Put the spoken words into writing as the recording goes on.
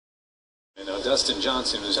Dustin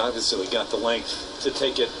Johnson, who's obviously got the length to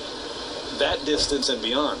take it that distance and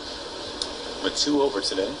beyond. With 2 over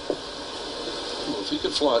today. Well, if he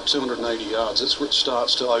could fly at 280 yards, that's where it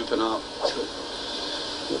starts to open up.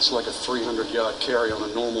 It's like a 300-yard carry on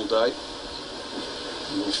a normal day.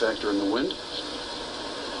 And we factor in the wind.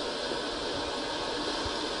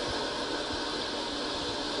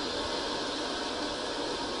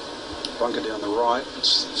 Bunker down the right.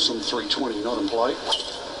 It's some 320 not in play.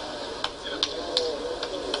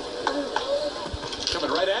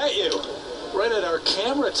 Coming right at you. Right at our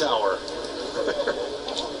camera tower.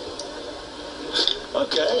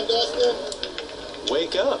 Okay.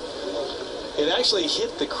 Wake up. It actually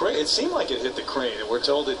hit the crane. It seemed like it hit the crane, and we're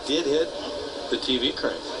told it did hit the TV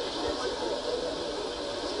crane.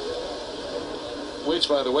 Which,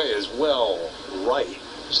 by the way, is well right.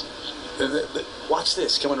 Watch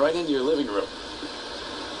this, coming right into your living room.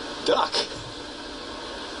 Duck.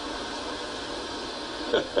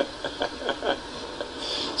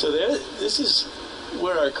 So this is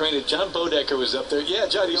where our crane. John Bodecker was up there. Yeah,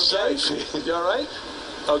 John, you okay? You all right?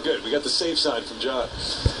 Oh, good. We got the safe side from John.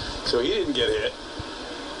 So he didn't get hit.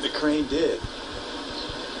 The crane did.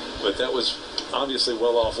 But that was obviously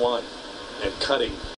well offline and cutting.